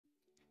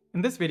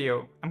In this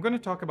video, I'm going to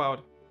talk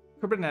about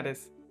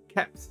Kubernetes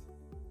KEPs.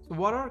 So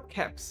what are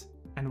KEPs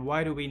and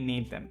why do we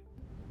need them?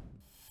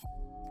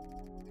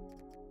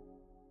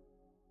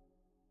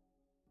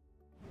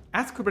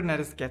 As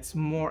Kubernetes gets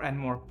more and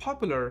more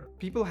popular,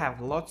 people have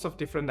lots of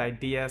different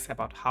ideas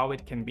about how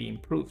it can be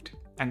improved.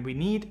 And we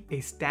need a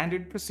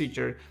standard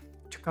procedure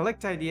to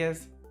collect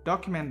ideas,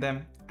 document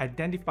them,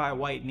 identify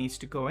why it needs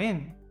to go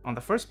in the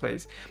first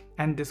place,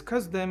 and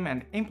discuss them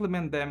and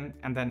implement them,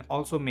 and then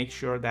also make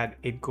sure that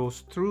it goes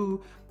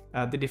through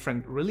the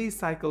different release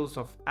cycles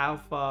of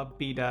alpha,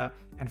 beta,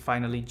 and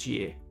finally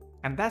GA.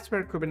 And that's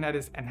where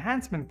Kubernetes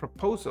Enhancement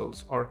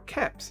Proposals, or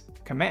KEPs,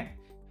 come in.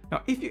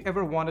 Now, if you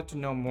ever wanted to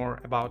know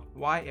more about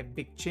why a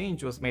big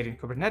change was made in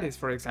Kubernetes,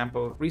 for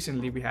example,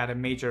 recently we had a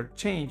major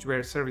change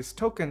where service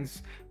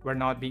tokens were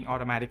not being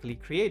automatically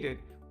created.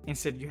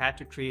 Instead, you had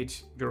to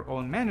create your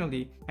own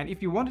manually. And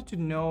if you wanted to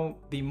know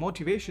the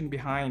motivation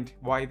behind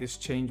why this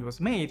change was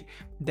made,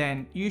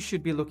 then you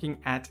should be looking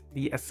at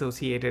the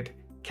associated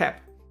KEP.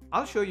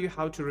 I'll show you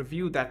how to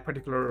review that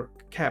particular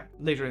KEP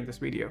later in this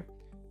video.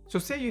 So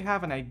say you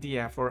have an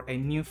idea for a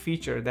new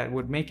feature that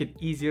would make it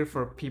easier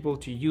for people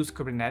to use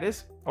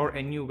Kubernetes, or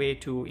a new way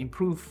to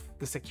improve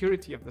the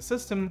security of the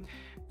system.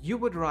 You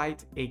would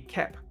write a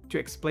KEP to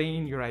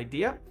explain your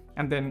idea,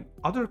 and then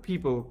other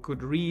people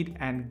could read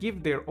and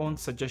give their own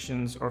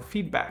suggestions or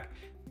feedback.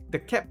 The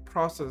KEP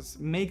process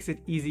makes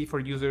it easy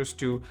for users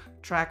to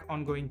track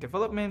ongoing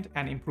development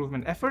and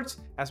improvement efforts,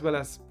 as well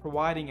as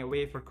providing a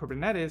way for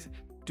Kubernetes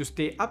to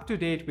stay up to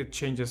date with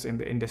changes in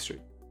the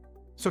industry.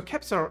 So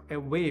KEPs are a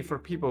way for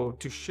people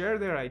to share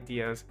their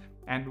ideas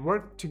and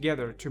work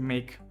together to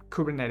make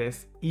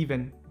Kubernetes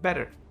even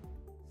better.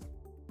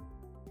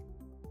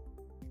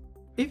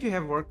 If you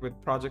have worked with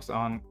projects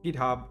on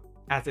GitHub,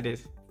 as it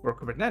is for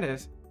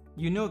Kubernetes,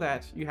 you know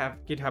that you have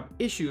GitHub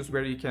issues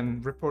where you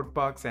can report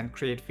bugs and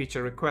create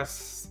feature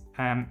requests.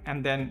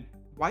 And then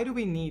why do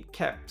we need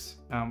KEPs?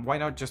 Why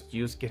not just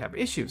use GitHub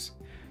issues?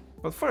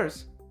 Well,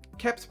 first,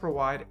 KEPs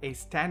provide a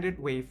standard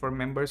way for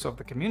members of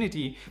the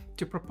community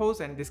to propose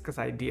and discuss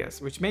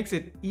ideas, which makes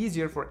it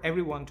easier for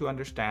everyone to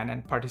understand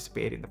and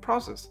participate in the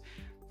process.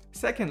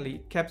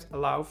 Secondly, KEPs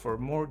allow for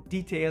more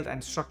detailed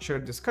and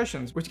structured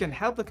discussions, which can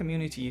help the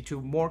community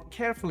to more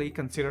carefully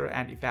consider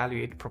and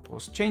evaluate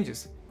proposed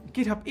changes.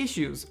 GitHub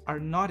issues are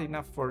not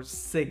enough for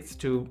SIGs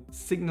to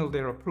signal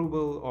their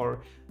approval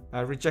or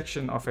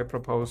rejection of a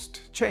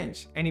proposed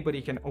change.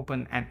 Anybody can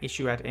open an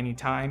issue at any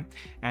time,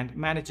 and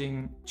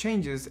managing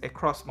changes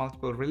across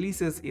multiple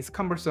releases is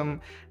cumbersome,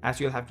 as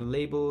you'll have to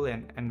label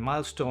and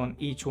milestone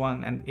each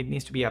one, and it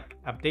needs to be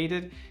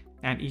updated,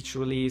 and each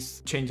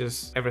release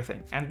changes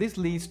everything. And this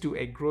leads to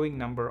a growing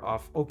number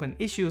of open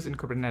issues in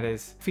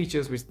Kubernetes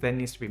features, which then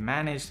needs to be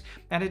managed.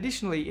 And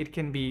additionally, it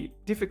can be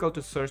difficult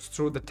to search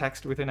through the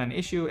text within an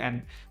issue,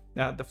 and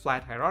the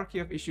flat hierarchy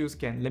of issues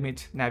can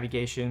limit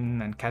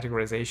navigation and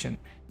categorization.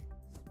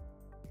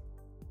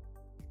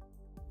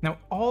 Now,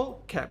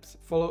 all KEPs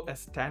follow a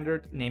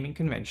standard naming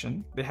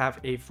convention. They have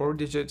a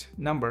 4-digit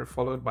number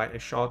followed by a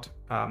short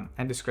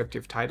and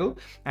descriptive title,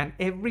 and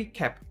every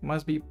KEP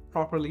must be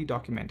properly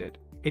documented.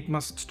 It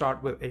must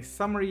start with a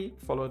summary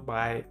followed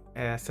by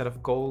a set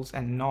of goals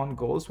and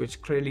non-goals,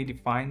 which clearly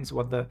defines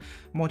what the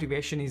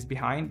motivation is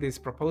behind this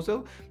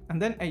proposal,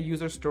 and then a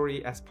user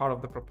story as part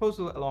of the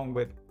proposal along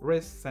with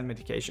risks and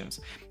mitigations.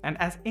 And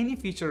as any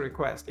feature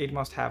request, it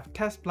must have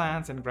test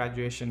plans and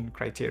graduation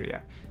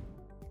criteria.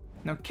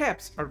 Now,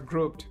 KEPs are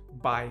grouped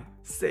by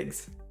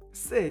SIGs.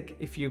 SIG,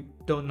 if you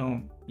don't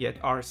know yet,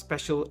 are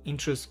special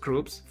interest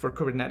groups for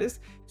Kubernetes.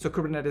 So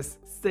Kubernetes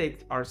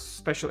SIGs are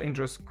special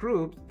interest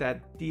groups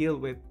that deal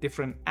with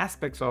different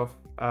aspects of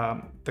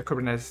the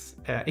Kubernetes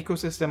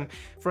ecosystem.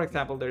 For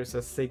example, there's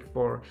a SIG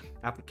for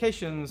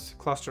applications,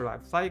 cluster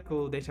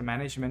lifecycle, data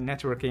management,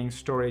 networking,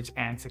 storage,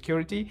 and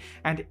security.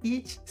 And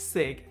each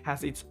SIG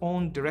has its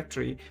own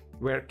directory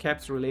where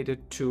KEPs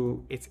related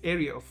to its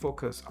area of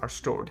focus are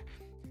stored.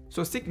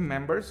 So SIG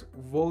members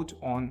vote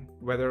on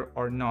whether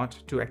or not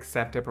to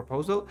accept a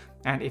proposal,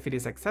 and if it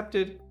is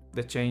accepted,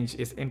 the change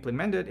is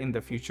implemented in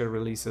the future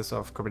releases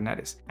of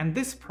Kubernetes. And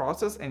this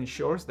process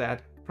ensures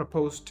that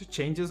proposed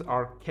changes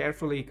are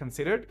carefully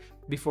considered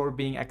before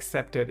being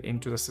accepted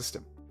into the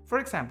system. For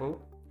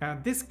example,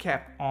 this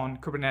KEP on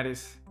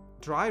Kubernetes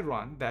dry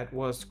run that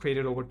was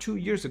created over 2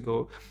 years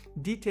ago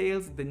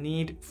details the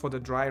need for the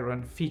dry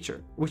run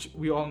feature, which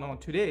we all know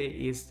today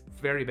is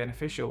very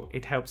beneficial.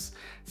 It helps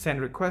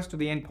send requests to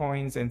the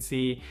endpoints and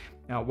see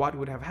what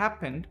would have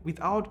happened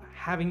without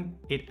having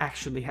it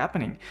actually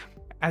happening.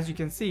 As you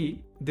can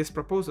see, this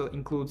proposal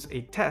includes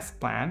a test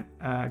plan,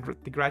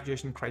 the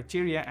graduation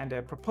criteria, and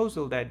a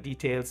proposal that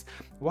details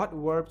what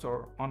verbs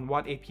or on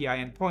what API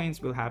endpoints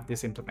will have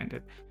this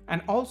implemented,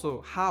 and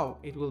also how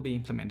it will be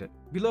implemented.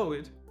 Below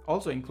it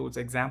also includes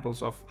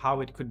examples of how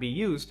it could be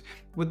used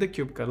with the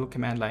kubectl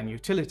command line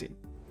utility.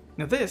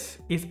 Now, this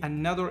is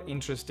another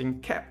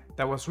interesting KEP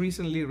that was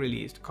recently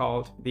released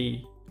called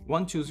the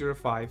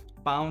 1205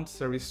 bound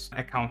service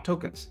account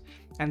tokens.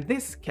 And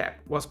this KEP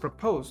was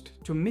proposed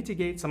to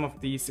mitigate some of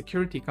the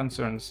security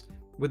concerns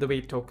with the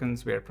way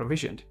tokens were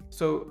provisioned.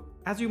 So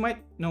as you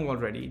might know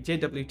already,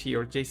 JWT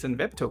or JSON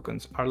Web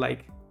Tokens are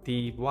like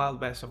the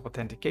wild west of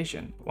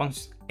authentication.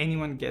 Once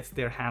anyone gets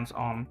their hands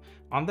on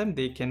them,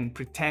 they can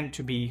pretend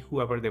to be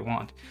whoever they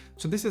want.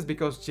 So this is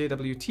because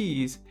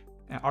JWTs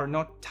are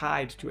not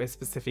tied to a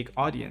specific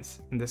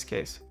audience in this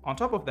case. On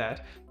top of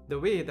that, the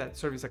way that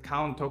service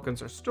account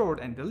tokens are stored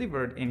and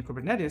delivered in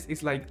Kubernetes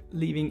is like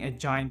leaving a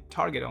giant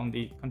target on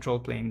the control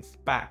plane's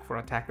back for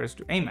attackers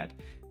to aim at.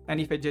 And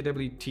if a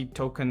JWT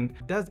token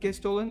does get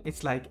stolen,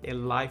 it's like a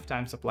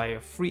lifetime supply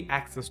of free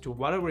access to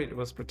whatever it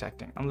was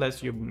protecting,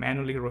 unless you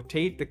manually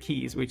rotate the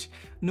keys, which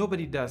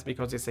nobody does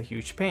because it's a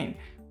huge pain.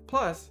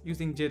 Plus,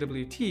 using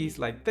JWTs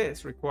like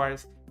this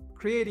requires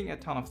creating a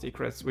ton of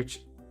secrets,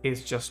 which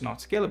is just not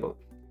scalable.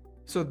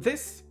 So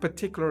this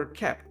particular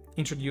KEP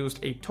introduced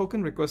a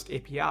token request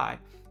API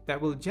that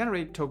will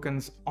generate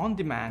tokens on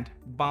demand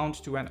bound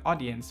to an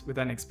audience with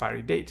an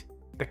expiry date.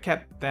 The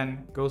KEP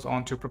then goes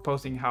on to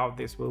proposing how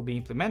this will be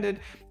implemented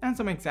and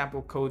some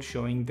example code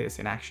showing this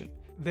in action.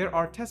 There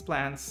are test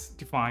plans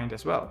defined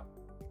as well.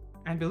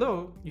 And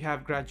below, you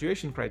have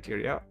graduation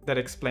criteria that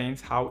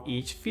explains how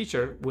each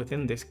feature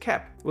within this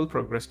KEP will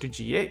progress to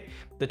GA.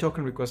 The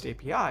token request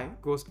API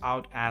goes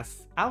out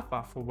as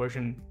alpha for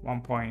version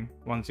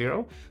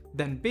 1.10,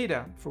 then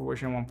beta for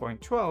version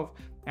 1.12,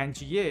 and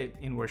GA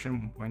in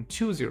version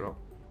 1.20.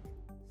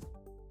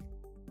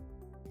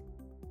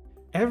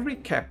 Every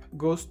KEP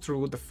goes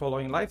through the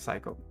following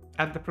lifecycle.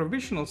 At the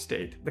provisional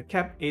state, the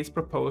KEP is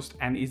proposed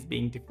and is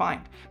being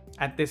defined.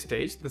 At this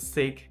stage, the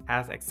SIG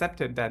has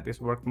accepted that this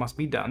work must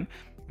be done,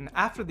 and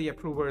after the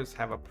approvers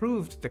have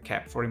approved the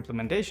KEP for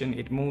implementation,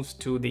 it moves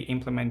to the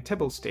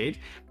implementable state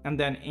and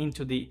then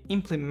into the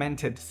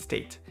implemented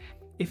state.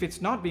 If it's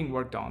not being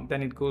worked on,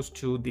 then it goes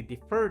to the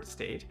deferred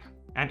state,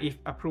 and if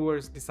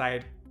approvers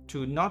decide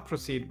to not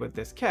proceed with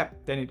this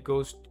KEP, then it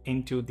goes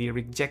into the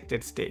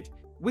rejected state.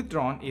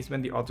 Withdrawn is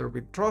when the author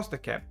withdraws the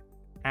KEP,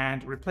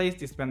 and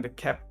replaced is when the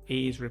KEP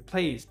is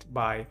replaced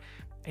by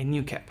a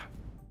new KEP.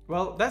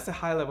 Well, that's a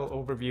high-level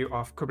overview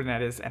of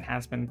Kubernetes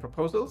Enhancement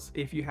Proposals.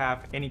 If you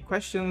have any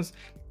questions,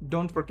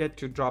 don't forget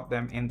to drop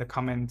them in the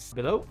comments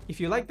below. If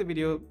you like the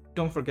video,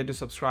 don't forget to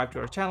subscribe to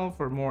our channel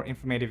for more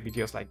informative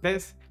videos like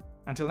this.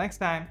 Until next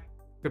time,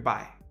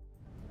 goodbye.